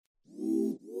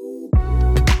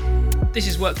This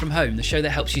is Work From Home, the show that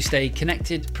helps you stay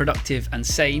connected, productive and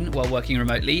sane while working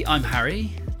remotely. I'm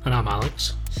Harry. And I'm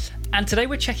Alex. And today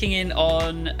we're checking in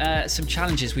on some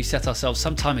challenges we set ourselves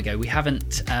some time ago. We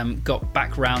haven't got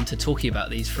back round to talking about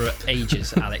these for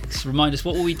ages, Alex. Remind us,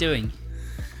 what were we doing?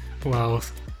 Well,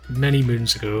 many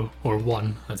moons ago, or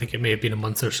one, I think it may have been a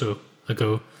month or so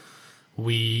ago,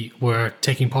 we were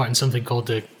taking part in something called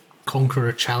the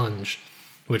Conqueror Challenge,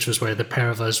 which was where the pair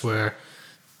of us were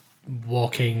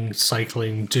walking,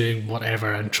 cycling, doing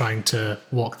whatever, and trying to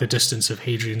walk the distance of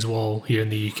Hadrian's Wall here in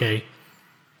the UK,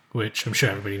 which I'm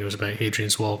sure everybody knows about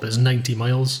Hadrian's Wall, but it's 90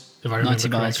 miles, if I remember 90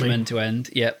 miles correctly. from end to end.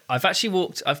 Yeah,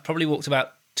 I've probably walked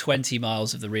about 20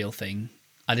 miles of the real thing.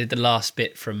 I did the last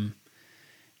bit from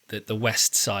the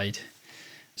west side,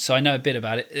 so I know a bit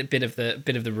about it, a bit of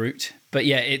the route. But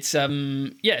yeah, it's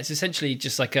essentially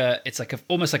just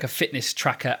almost like a fitness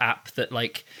tracker app that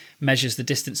like measures the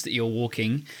distance that you're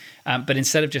walking, but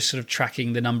instead of just sort of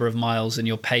tracking the number of miles and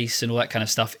your pace and all that kind of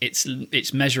stuff,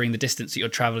 it's measuring the distance that you're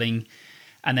traveling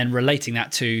and then relating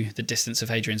that to the distance of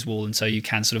Hadrian's Wall. And so you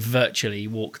can sort of virtually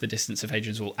walk the distance of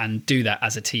Hadrian's Wall and do that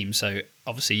as a team. So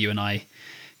obviously you and I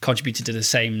contributed to the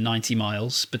same 90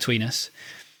 miles between us.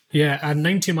 Yeah, and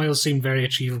 90 miles seemed very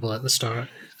achievable at the start.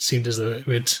 It seemed as though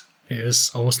it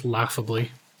was almost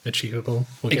laughably achievable.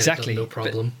 We'll get Exactly. it done, no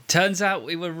problem. But turns out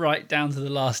we were right down to the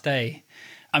last day.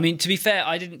 I mean, to be fair,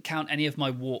 I didn't count any of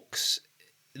my walks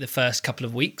the first couple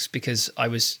of weeks because I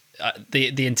was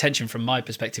the intention from my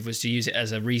perspective was to use it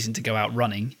as a reason to go out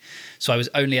running. So I was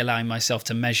only allowing myself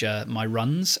to measure my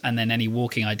runs, and then any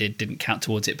walking I didn't count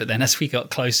towards it. But then as we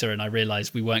got closer and I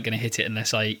realised we weren't going to hit it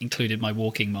unless I included my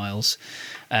walking miles,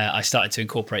 I started to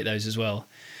incorporate those as well.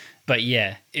 But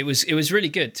yeah, it was really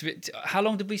good. How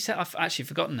long did we set? I've actually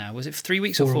forgotten now. Was it 3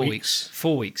 weeks or 4 weeks?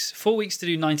 4 weeks. 4 weeks to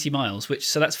do 90 miles,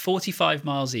 so that's 45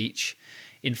 miles each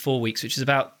in 4 weeks, which is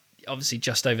about obviously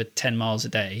just over 10 miles a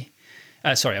day.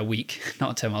 A week,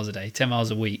 not 10 miles a day, 10 miles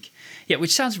a week. Yeah,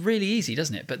 which sounds really easy,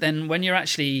 doesn't it? But then when you're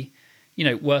actually,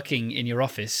 working in your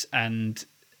office and,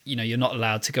 you're not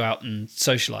allowed to go out and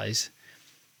socialise,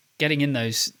 getting in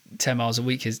those 10 miles a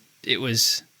week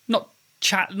was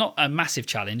not a massive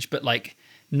challenge, but like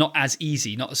not as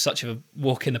easy, not as such of a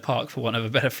walk in the park, for want of a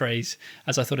better phrase,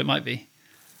 as I thought it might be.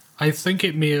 I think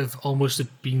it may have almost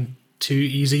been too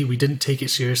easy. We didn't take it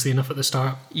seriously enough at the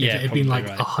start. Yeah, if it had been like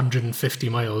right. 150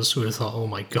 miles, we would have thought, oh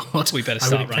my God, we better I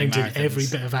start would have running counted marathons. every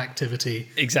bit of activity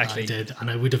Exactly. that I did, and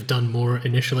I would have done more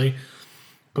initially,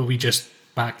 but we just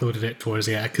backloaded it towards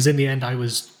the end, because in the end I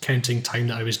was counting time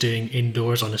that I was doing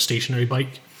indoors on a stationary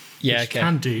bike. Yeah, which okay. you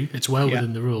can do, it's well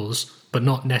within the rules, but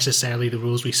not necessarily the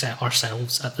rules we set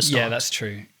ourselves at the start. Yeah, that's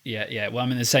true. Yeah. Well, I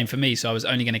mean, the same for me. So I was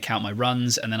only going to count my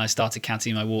runs, and then I started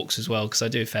counting my walks as well, because I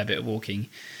do a fair bit of walking.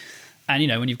 And,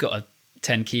 when you've got a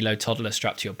 10-kilo toddler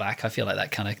strapped to your back, I feel like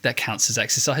that counts as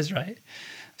exercise, right?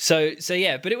 So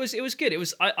yeah, but it was good.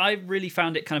 I really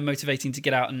found it kind of motivating to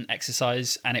get out and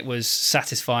exercise, and it was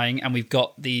satisfying. And we've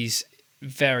got these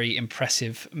very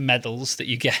impressive medals that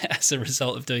you get as a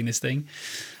result of doing this thing.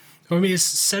 I mean, it's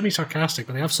semi-sarcastic,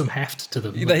 but they have some heft to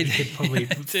them. You could probably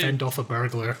fend off a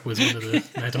burglar with one of the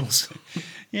medals.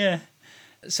 Yeah.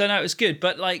 So no, it was good,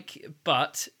 but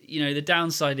the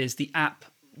downside is the app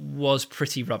was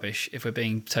pretty rubbish, if we're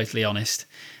being totally honest.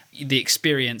 The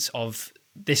experience of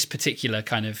this particular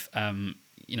kind of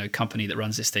company that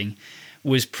runs this thing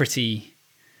was pretty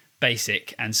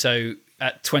basic, and so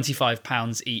at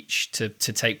 £25 each to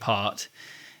take part,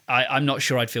 I'm not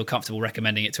sure I'd feel comfortable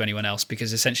recommending it to anyone else,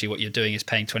 because essentially what you're doing is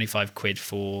paying 25 quid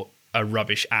for a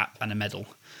rubbish app and a medal,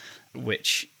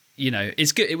 which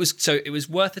it's good. It was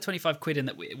worth the 25 quid in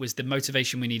that it was the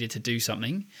motivation we needed to do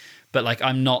something, but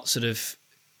I'm not sort of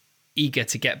eager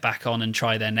to get back on and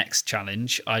try their next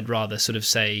challenge. I'd rather sort of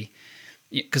say,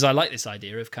 because I like this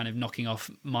idea of kind of knocking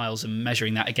off miles and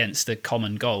measuring that against the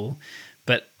common goal,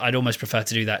 but I'd almost prefer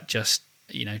to do that just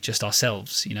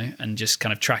ourselves, and just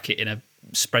kind of track it in a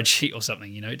spreadsheet or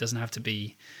something. It doesn't have to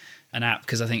be an app,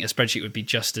 because I think a spreadsheet would be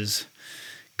just as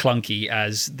clunky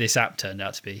as this app turned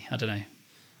out to be. I don't know.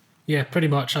 Yeah, pretty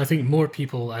much. I think more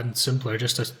people and simpler,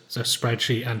 just a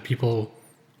spreadsheet and people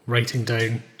writing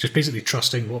down, just basically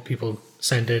trusting what people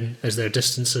send in as their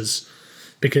distances,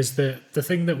 because the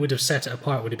thing that would have set it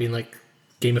apart would have been like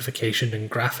gamification and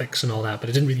graphics and all that, but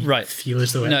it didn't really feel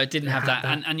as though it didn't have that.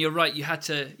 And you're right, you had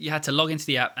to log into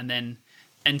the app and then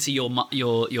enter your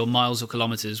miles or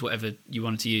kilometers, whatever you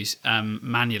wanted to use,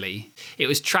 manually. It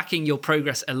was tracking your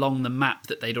progress along the map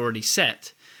that they'd already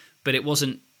set, but it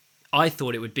wasn't. I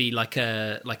thought it would be like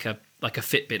a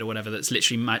Fitbit or whatever that's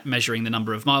literally measuring the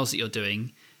number of miles that you're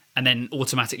doing and then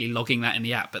automatically logging that in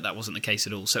the app, but that wasn't the case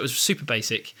at all. So it was super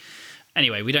basic.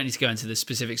 Anyway, we don't need to go into the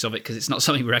specifics of it because it's not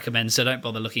something we recommend, so don't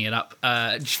bother looking it up.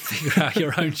 Just figure out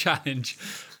your own challenge.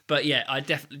 But yeah, I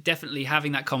definitely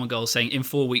having that common goal, saying in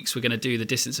 4 weeks we're going to do the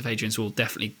distance of Hadrian's Wall,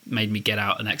 definitely made me get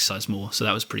out and exercise more. So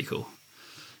that was pretty cool.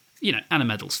 And a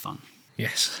medal's fun.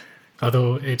 Yes.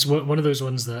 Although it's one of those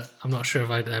ones that I'm not sure if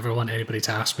I'd ever want anybody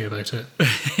to ask me about it.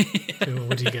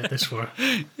 What do you get this for?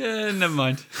 Yeah, never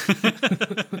mind.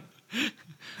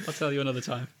 I'll tell you another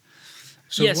time.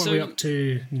 So what are we up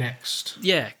to next?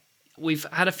 Yeah, we've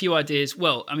had a few ideas.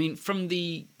 Well, I mean, from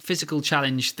the physical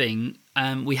challenge thing,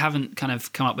 we haven't kind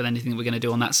of come up with anything that we're going to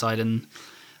do on that side. And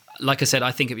like I said,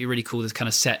 I think it'd be really cool to kind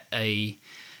of set a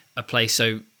place.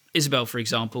 So Isabel, for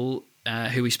example,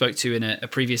 who we spoke to in a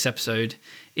previous episode,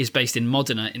 is based in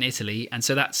Modena in Italy. And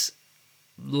so that's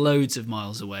loads of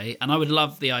miles away. And I would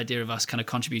love the idea of us kind of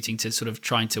contributing to sort of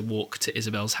trying to walk to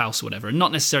Isabel's house or whatever. And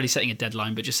not necessarily setting a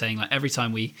deadline, but just saying like every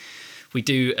time we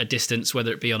do a distance,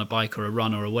 whether it be on a bike or a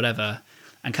run or whatever,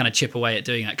 and kind of chip away at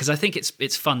doing that. Because I think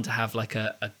it's fun to have like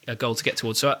a goal to get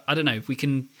towards. So I don't know, if we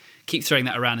can keep throwing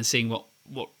that around and seeing what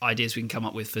ideas we can come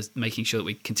up with for making sure that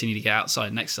we continue to get outside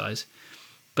and exercise.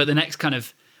 But the next kind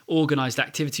of organised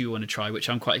activity we want to try, which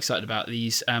I'm quite excited about,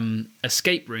 these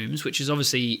escape rooms, which is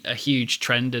obviously a huge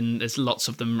trend and there's lots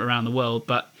of them around the world,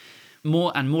 but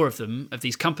more and more of them, of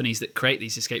these companies that create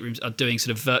these escape rooms, are doing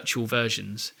sort of virtual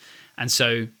versions. And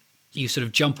so you sort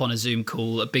of jump on a Zoom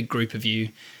call, a big group of you,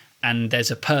 and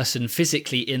there's a person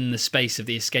physically in the space of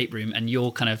the escape room and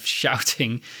you're kind of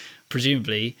shouting,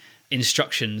 presumably,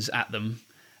 instructions at them.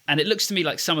 And it looks to me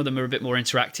like some of them are a bit more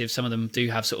interactive. Some of them do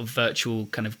have sort of virtual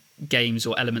kind of games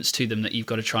or elements to them that you've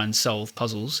got to try and solve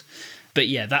puzzles. But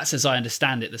yeah, that's, as I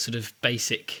understand it, the sort of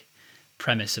basic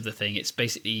premise of the thing. It's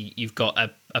basically you've got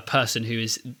a person who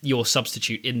is your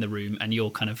substitute in the room and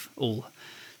you're kind of all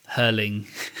hurling,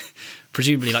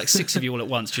 presumably like 6 of you all at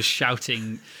once, just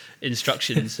shouting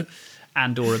instructions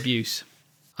and or abuse.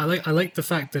 I like the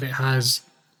fact that it has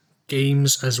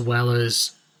games as well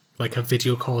as like a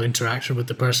video call interaction with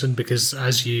the person, because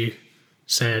as you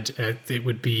said, it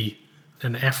would be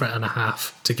an effort and a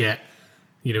half to get,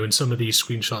 in some of these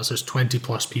screenshots, there's 20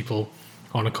 plus people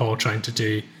on a call trying to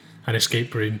do an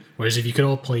escape room. Whereas if you could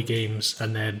all play games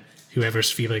and then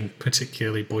whoever's feeling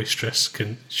particularly boisterous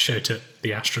can shout at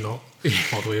the astronaut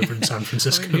all the way over in San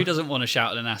Francisco. I mean, who doesn't want to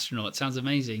shout at an astronaut? It sounds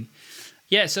amazing.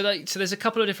 Yeah, so there's a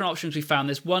couple of different options we found.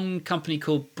 There's one company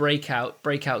called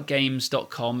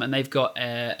breakoutgames.com, and they've got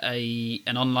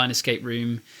an online escape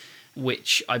room,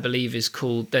 which I believe is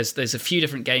called, there's a few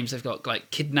different games. They've got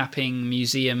like kidnapping,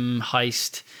 museum,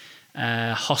 heist,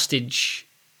 hostage,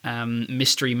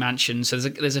 mystery mansion. So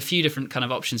there's a few different kind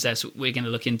of options there, so we're going to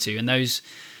look into. And those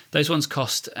ones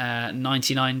cost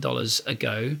 $99 a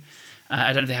go.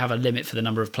 I don't know if they have a limit for the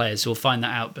number of players, so we'll find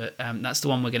that out, but that's the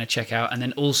one we're going to check out. And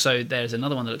then also there's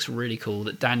another one that looks really cool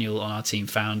that Daniel on our team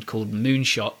found called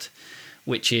Moonshot,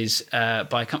 which is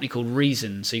by a company called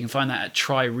Reason. So you can find that at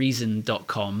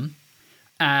tryreason.com.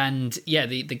 And yeah,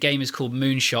 the game is called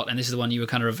Moonshot, and this is the one you were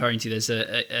kind of referring to. There's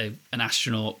an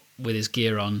astronaut with his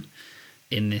gear on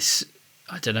in this,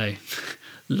 I don't know,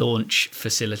 launch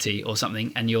facility or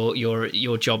something, and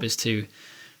your job is to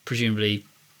presumably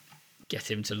get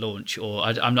him to launch, or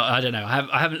I don't know.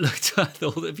 I haven't looked at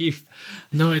all of you.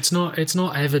 No, it's not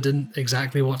evident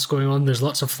exactly what's going on. There's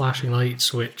lots of flashing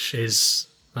lights,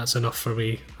 that's enough for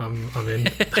me. I'm in.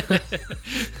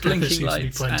 Blinking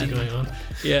lights. Plenty going on.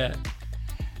 Yeah.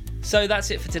 So that's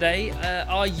it for today.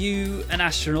 Are you an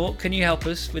astronaut? Can you help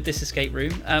us with this escape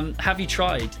room? Have you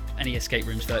tried any escape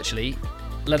rooms virtually?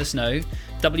 Let us know.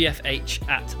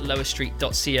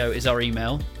 wfh@lowerstreet.co is our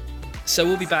email. So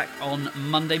we'll be back on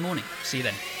Monday morning. See you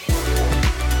then.